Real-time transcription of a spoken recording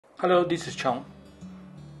Hello, this is Chong.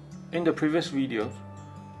 In the previous video,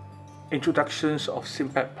 introductions of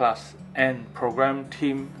SimPad Plus and program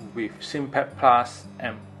team with SimPad Plus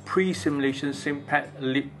and pre-simulation SimPad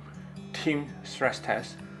Lib team stress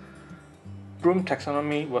test, Bloom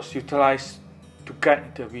taxonomy was utilized to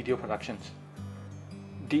guide the video productions.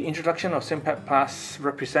 The introduction of SimPad Plus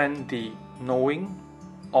represents the knowing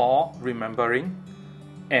or remembering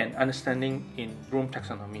and understanding in Bloom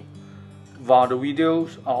taxonomy, while the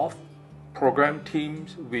videos of program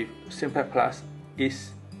teams with SimPad Plus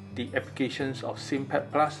is the applications of SimPad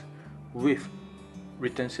Plus with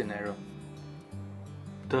written scenario.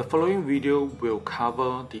 The following video will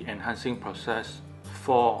cover the enhancing process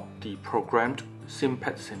for the programmed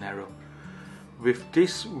SimPad scenario. With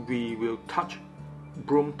this, we will touch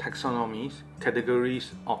Bloom taxonomies,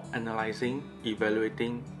 categories of analyzing,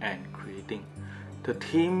 evaluating, and creating. The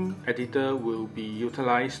theme editor will be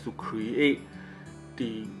utilized to create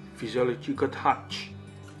the physiological touch.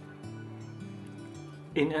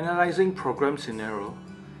 In analyzing program scenario,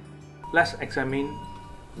 let's examine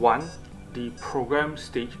 1. The program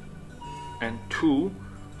stage, and 2.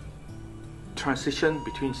 Transition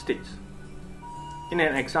between states. In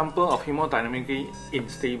an example of hemodynamically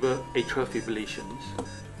unstable atrial fibrillations,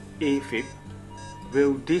 AFib,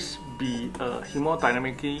 will this be a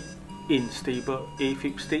hemodynamically unstable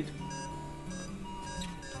AFib state?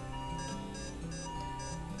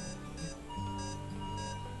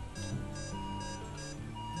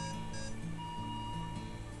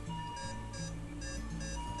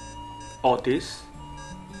 Or this?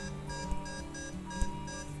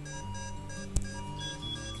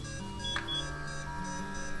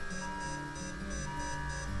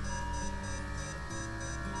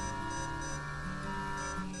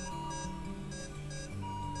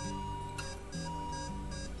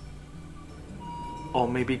 Or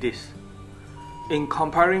maybe this. In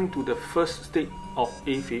comparing to the first state of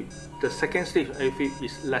AFib, the second stage of AFib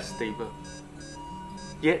is less stable.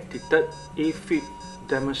 Yet the third AFib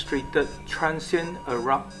demonstrated transient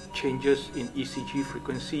abrupt changes in ECG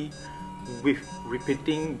frequency with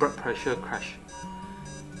repeating blood pressure crash.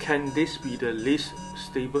 Can this be the least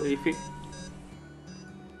stable AFib?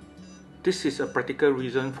 This is a practical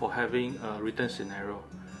reason for having a written scenario.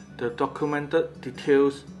 The documented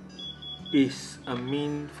details is a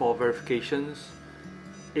mean for verifications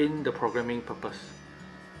in the programming purpose,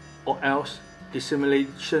 or else the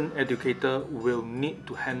simulation educator will need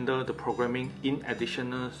to handle the programming in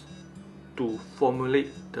addition to formulate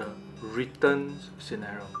the written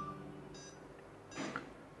scenario.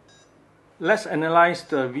 Let's analyze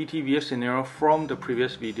the VT-VF scenario from the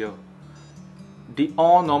previous video. The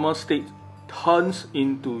all normal state turns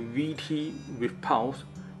into VT with pulse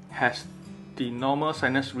has the normal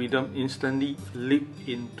sinus rhythm instantly leap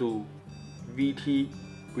into VT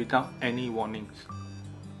without any warnings.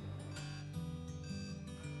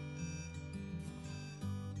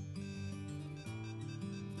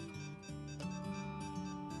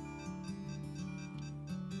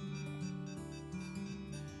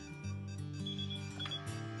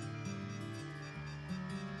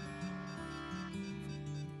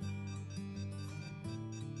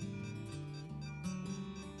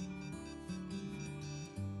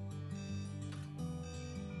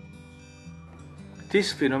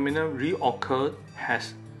 This phenomenon reoccurred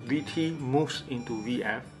as VT moves into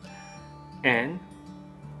VF and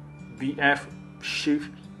VF shifts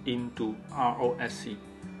into ROSC.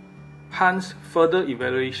 Hence, further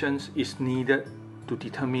evaluations is needed to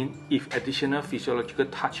determine if additional physiological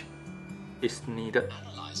touch is needed.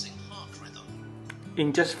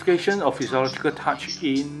 In justification of physiological touch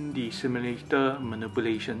in the simulator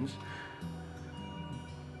manipulations,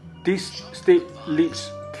 this state leaps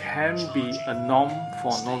can be a norm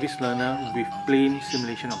for novice learner with plain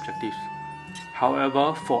simulation objectives.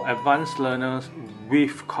 However, for advanced learners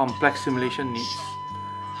with complex simulation needs,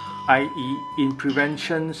 i.e. in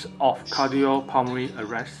preventions of cardiopulmonary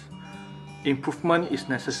arrest, improvement is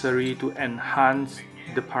necessary to enhance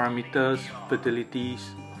the parameters fidelities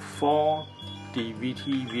for the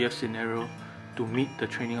VT-VF scenario to meet the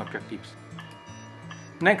training objectives.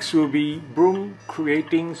 Next will be Bloom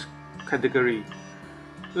creating category.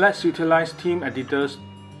 Let's utilize team editors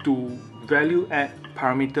to value add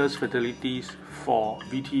parameters fidelities for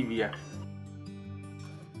VT-VF.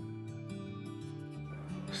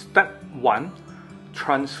 Step 1.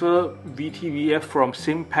 Transfer VT-VF from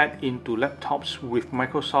SimPad into laptops with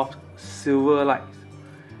Microsoft Silverlight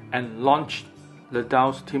and launch the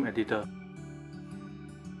DAO's team editor.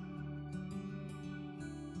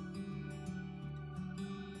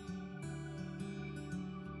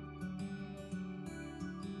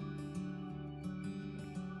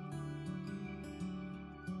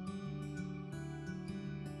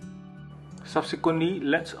 Subsequently,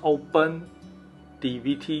 let's open the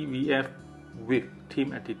VT-VF with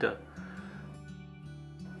Team Editor.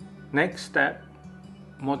 Next step,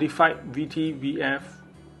 modify VT-VF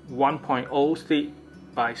 1.0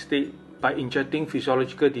 state by injecting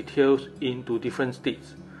physiological details into different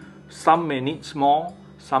states. Some may need more,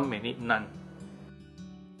 some may need none.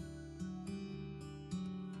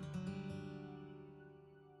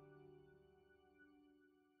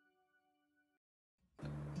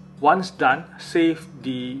 Once done, save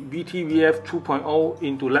the VT-VF 2.0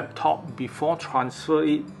 into laptop before transfer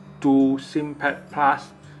it to SimPad Plus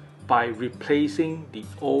by replacing the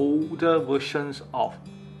older versions of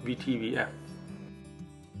VT-VF.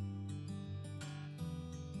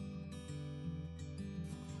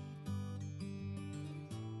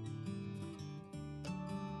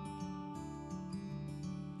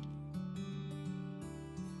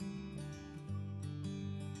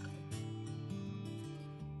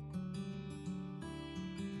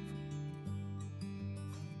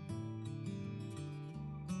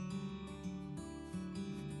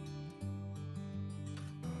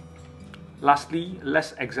 Lastly,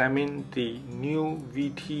 let's examine the new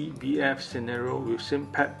VT-VF scenario with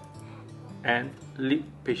SimPad and lead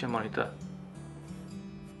patient monitor.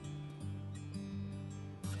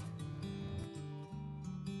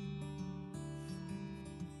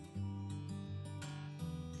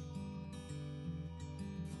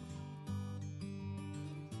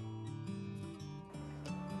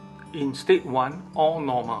 In state 1, all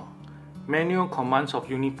normal. Manual commands of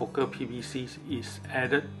unifocal PVCs is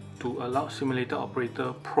added to allow simulator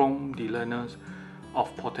operator prompt the learners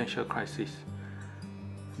of potential crisis.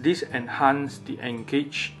 This enhances the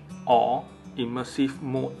engaged or immersive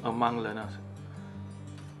mode among learners.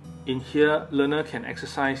 In here, learner can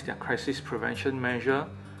exercise their crisis prevention measure,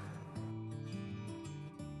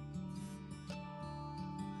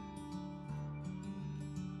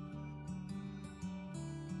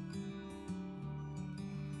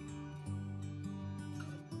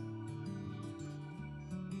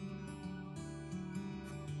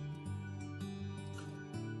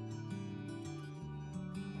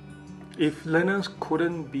 if learners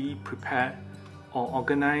couldn't be prepared or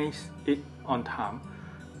organize it on time,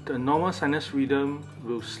 the normal sinus rhythm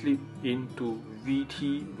will slip into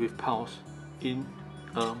VT with pulse in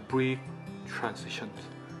a brief transition.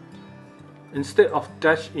 Instead of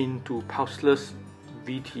dash into pulseless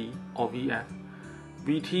VT or VF,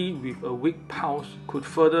 VT with a weak pulse could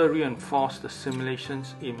further reinforce the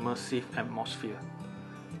simulation's immersive atmosphere.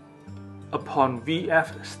 Upon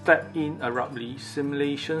VF step in abruptly,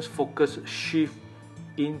 simulation's focus shift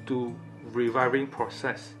into reviving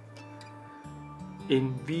process.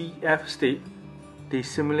 In VF state, the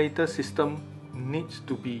simulator system needs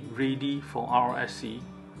to be ready for RSC,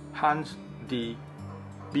 hence the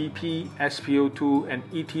BP, SpO2 and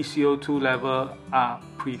EtCO2 level are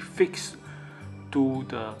prefixed to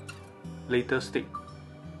the later state.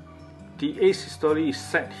 The asystole is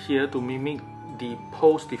set here to mimic the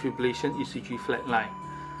post-defibrillation ECG flatline,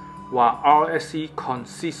 while RSC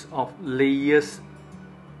consists of layers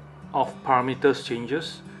of parameters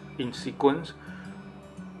changes in sequence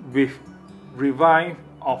with revive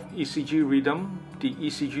of ECG rhythm, the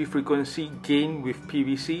ECG frequency gain with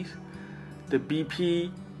PVCs, the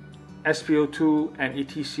BP, SpO2 and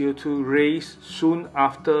EtCO2 raised soon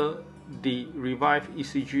after the revived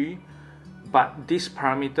ECG, but this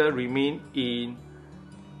parameter remain in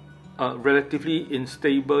relatively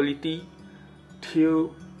instability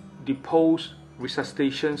till the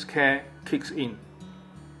post-resuscitation care kicks in.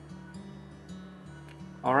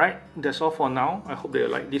 Alright, that's all for now. I hope that you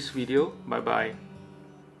like this video. Bye bye.